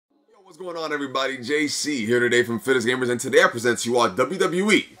What's going on, everybody? JC here today from Fittest Gamers, and today I present to you all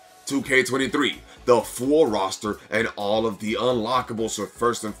WWE 2K23, the full roster and all of the unlockables. So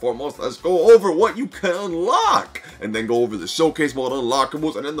first and foremost, let's go over what you can unlock, and then go over the showcase mode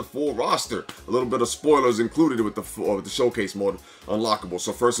unlockables, and then the full roster. A little bit of spoilers included with the showcase mode unlockables.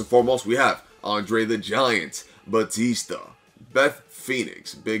 So first and foremost, we have Andre the Giant, Batista, Beth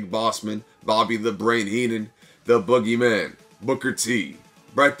Phoenix, Big Bossman, Bobby the Brain Heenan, the Boogeyman, Booker T,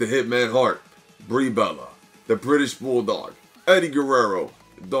 Bret the Hitman Hart, Brie Bella, the British Bulldog, Eddie Guerrero,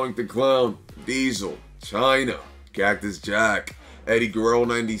 Doink the Clown, Diesel, China, Cactus Jack, Eddie Guerrero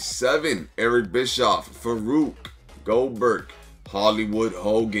 97, Eric Bischoff, Farouk, Goldberg, Hollywood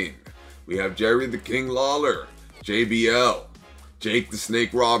Hogan. We have Jerry the King Lawler, JBL, Jake the Snake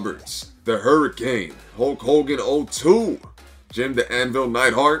Roberts, the Hurricane, Hulk Hogan 02, Jim the Anvil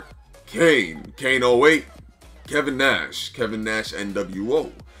Neidhart, Kane 08, Kevin Nash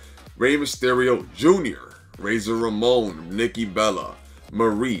NWO, Rey Mysterio Jr., Razor Ramon, Nikki Bella,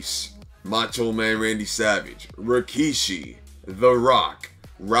 Maurice, Macho Man Randy Savage, Rikishi, The Rock,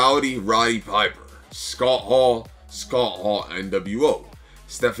 Roddy Piper, Scott Hall NWO,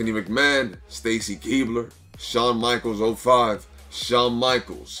 Stephanie McMahon, Stacy Keibler, Shawn Michaels 05, Shawn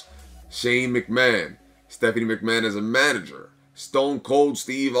Michaels, Shane McMahon, Stephanie McMahon as a manager, Stone Cold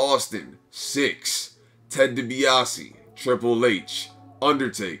Steve Austin, 6, Ted DiBiase, Triple H,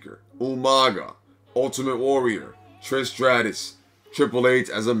 Undertaker, Umaga, Ultimate Warrior, Trish Stratus, Triple H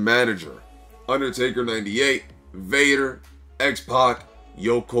as a manager, Undertaker 98, Vader, X-Pac,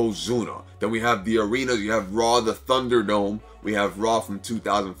 Yokozuna. Then we have the arenas. You have Raw, the Thunderdome. We have Raw from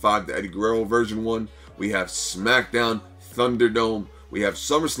 2005, the Eddie Guerrero version 1. We have SmackDown, Thunderdome. We have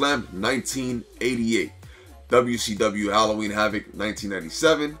SummerSlam 1988, WCW Halloween Havoc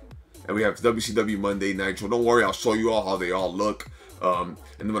 1997. And we have WCW Monday Nitro. Don't worry, I'll show you all how they all look. And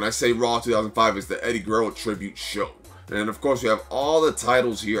then when I say Raw 2005, it's the Eddie Guerrero Tribute Show. And then, of course, we have all the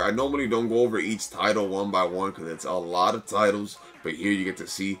titles here. I normally don't go over each title one by one because it's a lot of titles. But here you get to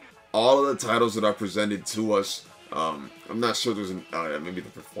see all of the titles that are presented to us. I'm not sure there's maybe the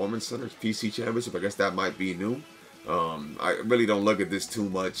Performance Center's PC Championship. I guess that might be new. I really don't look at this too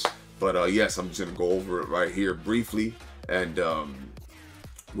much. But yes, I'm just going to go over it right here briefly. And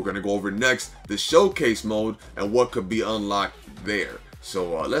we're going to go over next the showcase mode and what could be unlocked there.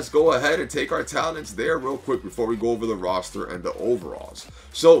 So let's go ahead and take our talents there real quick before we go over the roster and the overalls.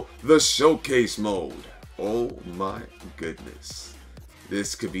 So the showcase mode. Oh my goodness.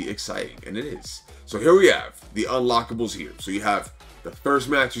 This could be exciting, and it is. So here we have the unlockables here. So you have the first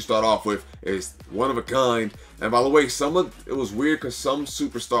match you start off with is one of a kind. And by the way, it was weird because some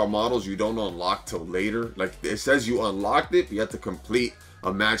superstar models you don't unlock till later. Like it says you unlocked it, but you have to complete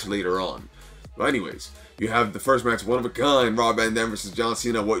a match later on. But anyways, you have the first match, one of a kind, Rob Van Dam versus John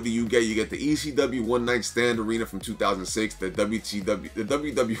Cena. What do you get? You get the ECW One Night Stand Arena from 2006, the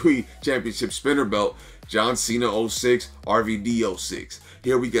WWE Championship Spinner Belt, John Cena 06, RVD 06.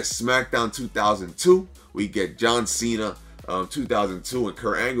 Here we get SmackDown 2002. We get John Cena 2002 and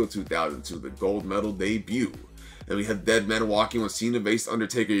Kurt Angle 2002, the gold medal debut. Then we have Dead Man Walking with Cena-based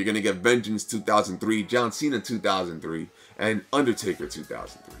Undertaker. You're going to get Vengeance 2003, John Cena 2003, and Undertaker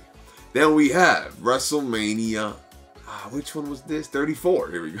 2003. Then we have WrestleMania, which one was this? 34,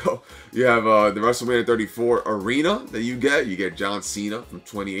 here we go. You have the WrestleMania 34 Arena that you get. You get John Cena from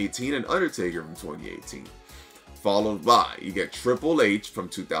 2018 and Undertaker from 2018. Followed by, you get Triple H from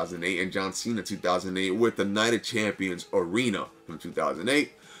 2008 and John Cena 2008 with the Night of Champions Arena from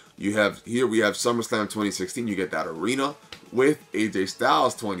 2008. We have SummerSlam 2016. You get that arena with AJ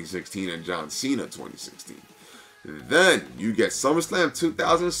Styles 2016 and John Cena 2016. Then you get SummerSlam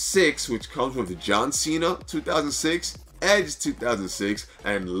 2006, which comes with John Cena 2006, Edge 2006,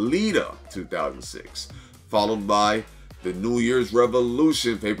 and Lita 2006. Followed by the New Year's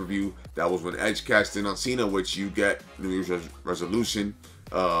Revolution pay-per-view. That was when Edge cashed in on Cena, which you get New Year's Revolution,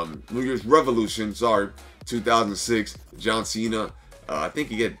 2006, John Cena. I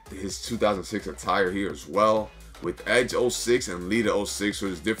think you get his 2006 attire here as well, with Edge 06 and Lita 06, so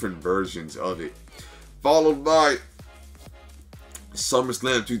there's different versions of it. Followed by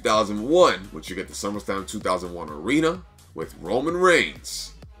SummerSlam 2001, which you get the SummerSlam 2001 Arena with Roman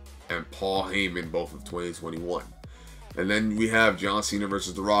Reigns and Paul Heyman, both of 2021. And then we have John Cena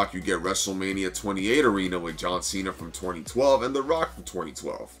versus The Rock. You get WrestleMania 28 Arena with John Cena from 2012 and The Rock from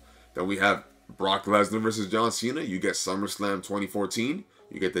 2012. Then we have Brock Lesnar versus John Cena. You get SummerSlam 2014.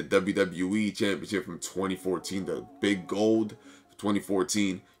 You get the WWE Championship from 2014, the big gold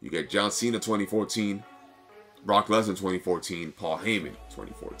 2014. You get John Cena 2014, Brock Lesnar 2014, Paul Heyman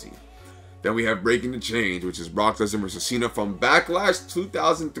 2014. Then we have Breaking the Change, which is Brock Lesnar versus Cena from Backlash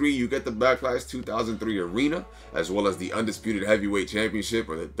 2003. You get the Backlash 2003 Arena, as well as the Undisputed Heavyweight Championship,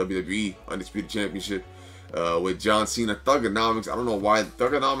 or the WWE Undisputed Championship, with John Cena. Thuganomics, I don't know why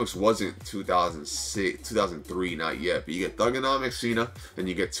Thuganomics wasn't 2003, not yet, but you get Thuganomics Cena, then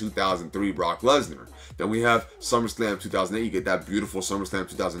you get 2003 Brock Lesnar. Then we have SummerSlam 2008. You get that beautiful SummerSlam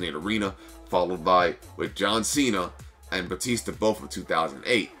 2008 Arena, followed by with John Cena and Batista, both of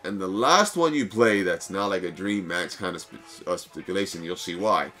 2008. And the last one you play that's not like a dream match kind of stipulation, you'll see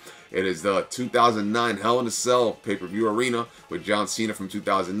why. It is the 2009 Hell in a Cell pay-per-view arena with John Cena from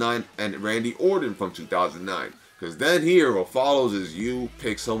 2009 and Randy Orton from 2009. Because then here, what follows is you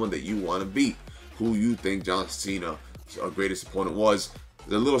pick someone that you want to beat, who you think John Cena's greatest opponent was.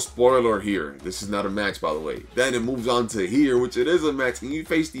 The little spoiler here, this is not a match, by the way. Then it moves on to here, which it is a match, and you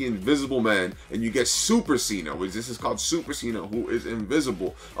face the Invisible Man, and you get Super Cena, which this is called Super Cena, who is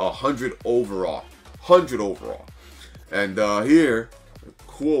invisible, 100 overall. 100 overall. And here, a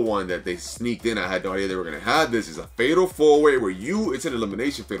cool one that they sneaked in, I had no idea they were going to have this, is a fatal four-way where it's an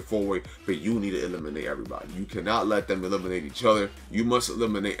elimination fatal four-way, but you need to eliminate everybody. You cannot let them eliminate each other. You must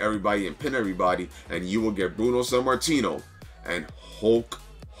eliminate everybody and pin everybody, and you will get Bruno Sammartino and Hulk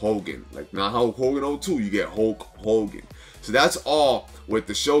Hogan. Like, not Hulk Hogan 02, you get Hulk Hogan. So that's all with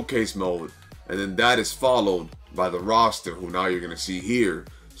the showcase mode, and then that is followed by the roster, who now you're going to see here,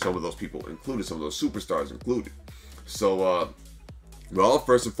 some of those people included, some of those superstars included. So, well,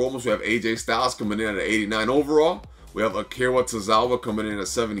 first and foremost, we have AJ Styles coming in at 89 overall. We have Akira Tozawa coming in at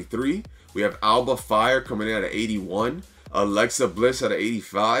 73. We have Alba Fire coming in at 81. Alexa Bliss at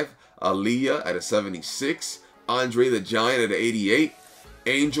 85. Aaliyah at a 76. Andre the Giant at 88.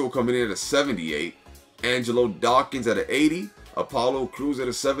 Angel coming in at a 78. Angelo Dawkins at an 80. Apollo Crews at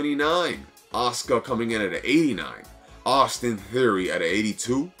a 79. Asuka coming in at an 89. Austin Theory at an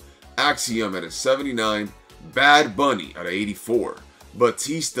 82. Axiom at a 79. Bad Bunny at an 84.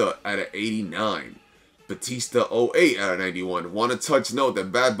 Batista at an 89. Batista 08 at a 91. Want to touch note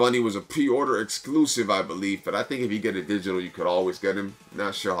that Bad Bunny was a pre-order exclusive, I believe, but I think if you get a digital, you could always get him.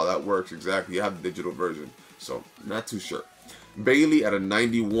 Not sure how that works exactly. You have the digital version, so not too sure. Bailey at a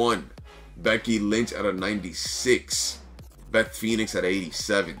 91. Becky Lynch at a 96. Beth Phoenix at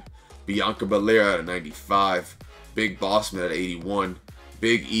 87. Bianca Belair at a 95. Big Boss Man at 81.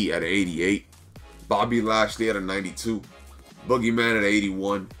 Big E at 88. Bobby Lashley at a 92. Boogeyman at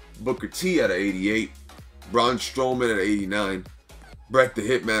 81. Booker T at a 88. Braun Strowman at 89. Bret the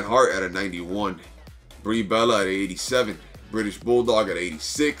Hitman Hart at a 91. Brie Bella at 87. British Bulldog at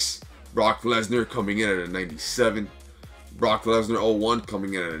 86. Brock Lesnar coming in at a 97. Brock Lesnar 01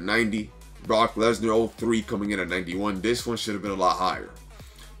 coming in at a 90. Brock Lesnar 03 coming in at 91. This one should have been a lot higher.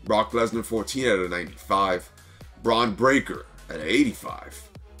 Brock Lesnar 14 at a 95. Braun Breaker at an 85.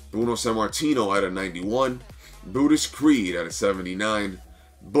 Bruno Sammartino at a 91. Brutus Creed at a 79.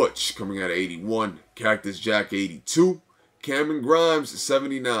 Butch coming at 81. Cactus Jack 82. Cameron Grimes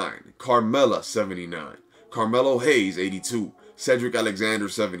 79. Carmella 79. Carmelo Hayes 82. Cedric Alexander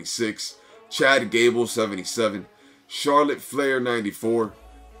 76. Chad Gable 77. Charlotte Flair 94.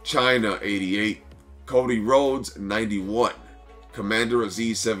 Chyna 88. Cody Rhodes 91. Commander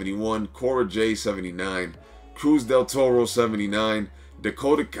Aziz 71. Cora J 79. Cruz del Toro 79.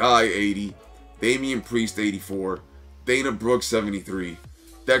 Dakota Kai 80. Damian Priest 84. Dana Brooks 73.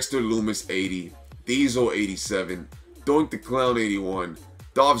 Dexter Lumis 80. Diesel 87. Doink the Clown 81.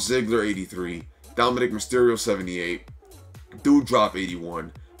 Dolph Ziggler 83. Dominic Mysterio 78. Doudrop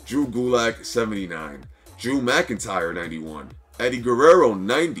 81. Drew Gulak 79. Drew McIntyre 91. Eddie Guerrero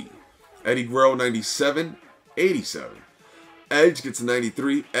 90. Eddie Guerrero 97. 87. Edge gets a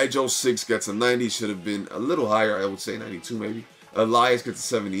 93. Edge 06 gets a 90. Should have been a little higher, I would say 92 maybe. Elias gets a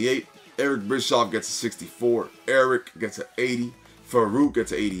 78. Eric Bischoff gets a 64. Eric gets a 80. Farouk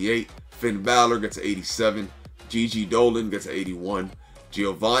gets a 88. Finn Balor gets a 87. Gigi Dolan gets a 81.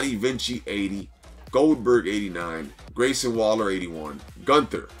 Giovanni Vinci 80. Goldberg 89. Grayson Waller 81.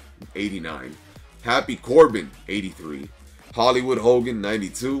 Gunther 89. Happy Corbin 83. Hollywood Hogan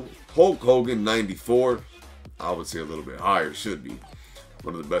 92. Hulk Hogan 94. I would say a little bit higher, should be.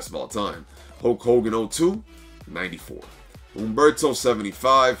 One of the best of all time. Hulk Hogan 02. 94. Humberto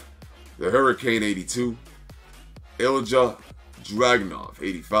 75. The Hurricane 82. Ilja Dragunov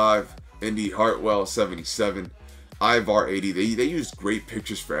 85. Indy Hartwell 77. Ivar 80. They used great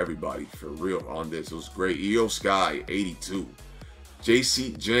pictures for everybody, for real, on this. It was great. Io Sky 82.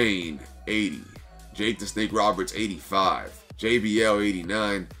 JC Jane 80. Jake the Snake Roberts 85. JBL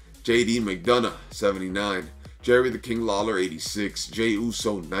 89. JD McDonough 79. Jerry the King Lawler 86. Jay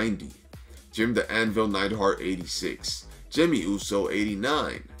Uso 90. Jim the Anvil Neidhart 86. Jimmy Uso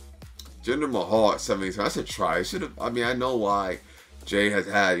 89. Jinder Mahal at 77. That's a try. I should have. I mean, I know why Jay has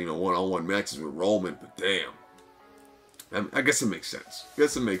had, you know, one-on-one matches with Roman, but damn. I guess it makes sense.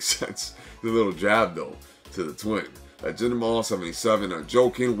 The little jab, though, to the twin. Jinder Mahal, 77.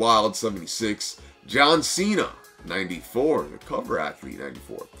 Joaquin Wilde, 76. John Cena, 94. The cover athlete,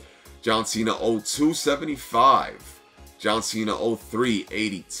 94. John Cena, 02, 75. John Cena, 03,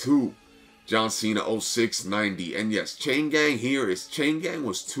 82. John Cena, 06, 90. And yes, Chain Gang here is, Chain Gang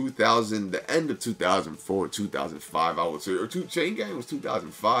was 2000, the end of 2004, 2005, I would say. Or Chain Gang was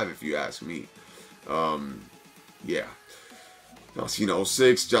 2005, if you ask me. Yeah. John Cena,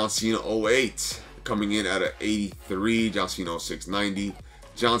 06. John Cena, 08. Coming in at an 83. John Cena, 06, 90.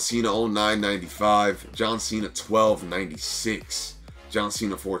 John Cena, 09, 95. John Cena, 12, 96. John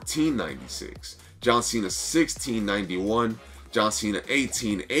Cena, 14, 96. John Cena, 16, 91. John Cena,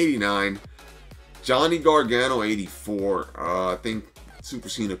 18, 89. Johnny Gargano, 84. I think Super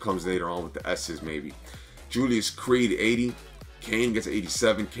Cena comes later on with the S's, maybe. Julius Creed, 80. Kane gets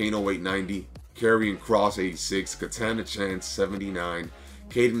 87. Kane, 08, 90. Karrion Kross, 86. Katana Chance, 79.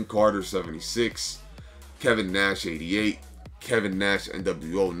 Caden Carter, 76. Kevin Nash, 88. Kevin Nash,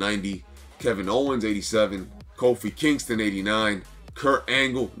 NWO, 90. Kevin Owens, 87. Kofi Kingston, 89. Kurt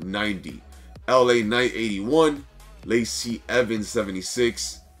Angle, 90. LA Knight, 81. Lacey Evans,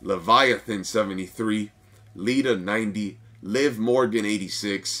 76. Leviathan, 73. Lita, 90. Liv Morgan,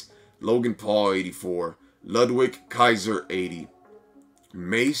 86. Logan Paul, 84. Ludwig Kaiser, 80.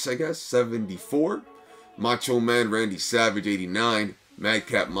 Mace, I guess, 74. Macho Man Randy Savage, 89.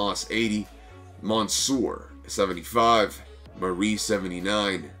 Madcap Moss, 80. Mansoor, 75. Marie,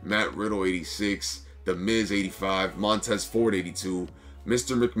 79. Matt Riddle, 86. The Miz, 85. Montez Ford, 82.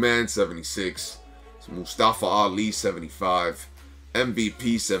 Mr. McMahon, 76. Mustafa Ali, 75.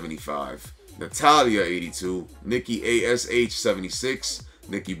 MVP, 75. Natalia, 82. Nikki ASH, 76.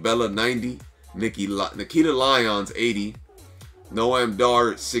 Nikki Bella, 90. Nikita Lyons, 80. Noam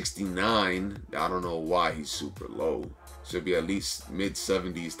Dar, 69. I don't know why he's super low. Should be at least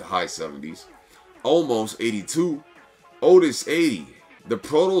mid-70s to high 70s. Almost, 82. Otis, 80. The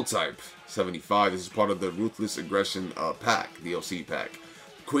Prototype, 75. This is part of the Ruthless Aggression pack, DLC pack.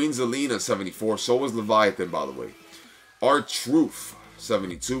 Queen Zelina, 74. So was Leviathan, by the way. R-Truth,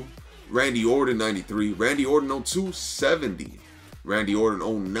 72. Randy Orton, 93. Randy Orton, 02, 70. Randy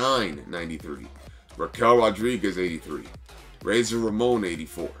Orton, 09, 93. Raquel Rodriguez, 83. Razor Ramon,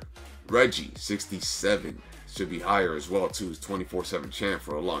 84. Reggie, 67. Should be higher as well, too. He's 24/7 champ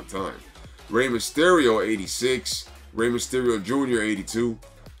for a long time. Rey Mysterio, 86. Rey Mysterio Jr., 82.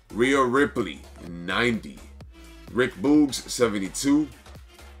 Rhea Ripley, 90. Rick Boogs, 72.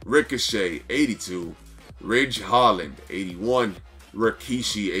 Ricochet, 82. Ridge Holland, 81.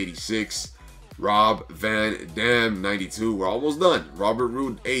 Rikishi, 86. Rob Van Dam, 92. We're almost done. Robert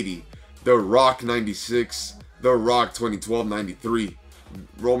Roode, 80. The Rock, 96. The Rock, 2012, 93.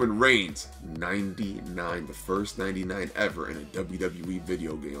 Roman Reigns, 99. The first 99 ever in a WWE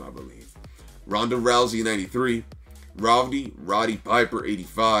video game, I believe. Ronda Rousey, 93. Roddy Piper,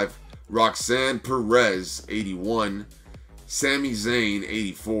 85. Roxanne Perez, 81. Sami Zayn,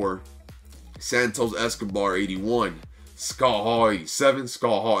 84. Santos Escobar, 81. Scott Hall, 87.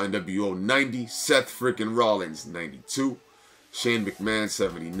 Scott Hall, NWO, 90. Seth frickin' Rollins, 92. Shane McMahon,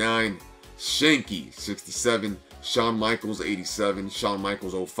 79. Shanky, 67. Shawn Michaels, 87. Shawn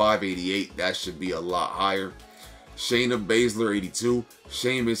Michaels, 05, 88. That should be a lot higher. Shayna Baszler, 82.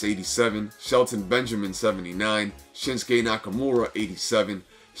 Sheamus, 87. Shelton Benjamin, 79. Shinsuke Nakamura, 87.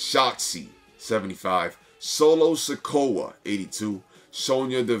 Shotzi, 75. Solo Sikoa, 82.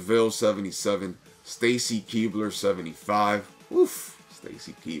 Sonya Deville, 77. Stacy Keibler, 75. Oof,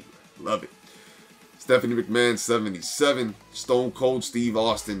 Stacy Keibler. Love it. Stephanie McMahon, 77. Stone Cold Steve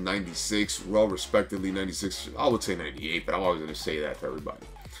Austin, 96. Well, respectively, 96. I would say 98, but I'm always going to say that for everybody.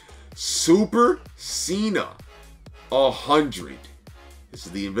 Super Cena, 100. This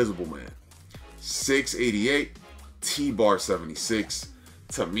is the Invisible Man. 688. T-Bar, 76.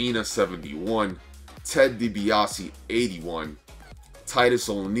 Tamina, 71. Ted DiBiase, 81. Titus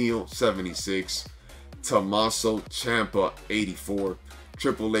O'Neil, 76. Tommaso Ciampa, 84.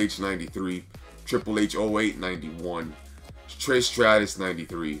 Triple H, 93. Triple H, 08, 91. Trish Stratus,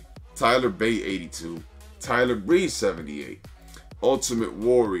 93. Tyler Bate, 82. Tyler Breeze, 78. Ultimate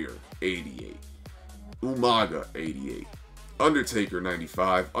Warrior, 88. Umaga, 88. Undertaker,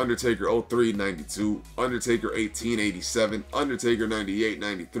 95. Undertaker, 03, 92. Undertaker, 18, 87. Undertaker, 98,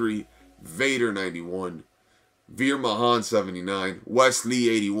 93. Vader, 91. Veer Mahan, 79. Wesley,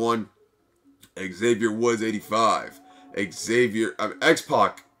 81. Xavier Woods, 85.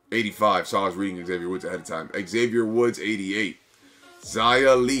 X-Pac, 85. So I was reading Xavier Woods ahead of time. Xavier Woods, 88.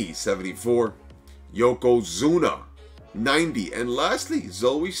 Xia Li, 74. Yokozuna, 90. And lastly,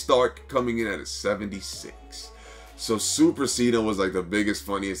 Zoe Stark coming in at a 76. So Super Cena was like the biggest,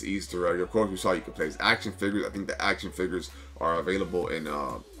 funniest Easter egg. Of course, we saw you could play as action figures. I think the action figures are available in,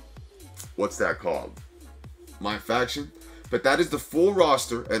 what's that called? My Faction. But that is the full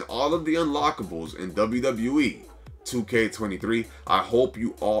roster and all of the unlockables in WWE 2K23. I hope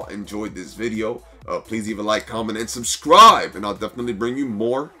you all enjoyed this video. Please leave a like, comment, and subscribe. And I'll definitely bring you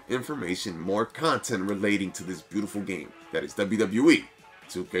more information, more content relating to this beautiful game that is WWE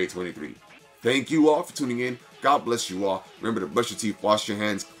 2K23. Thank you all for tuning in. God bless you all. Remember to brush your teeth, wash your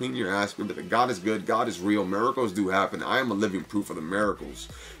hands, clean your ass. Remember that God is good, God is real. Miracles do happen. I am a living proof of the miracles.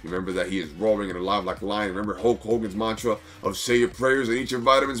 Remember that he is roaring and alive like a lion. Remember Hulk Hogan's mantra of say your prayers and eat your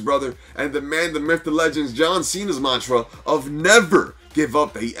vitamins, brother. And the man, the myth, the legends, John Cena's mantra of never give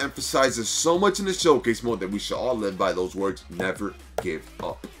up, that he emphasizes so much in the showcase mode that we should all live by those words. Never give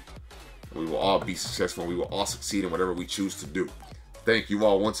up. We will all be successful. We will all succeed in whatever we choose to do. Thank you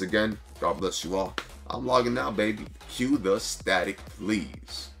all once again. God bless you all. I'm logging out, baby. Cue the static,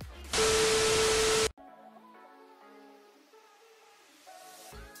 please.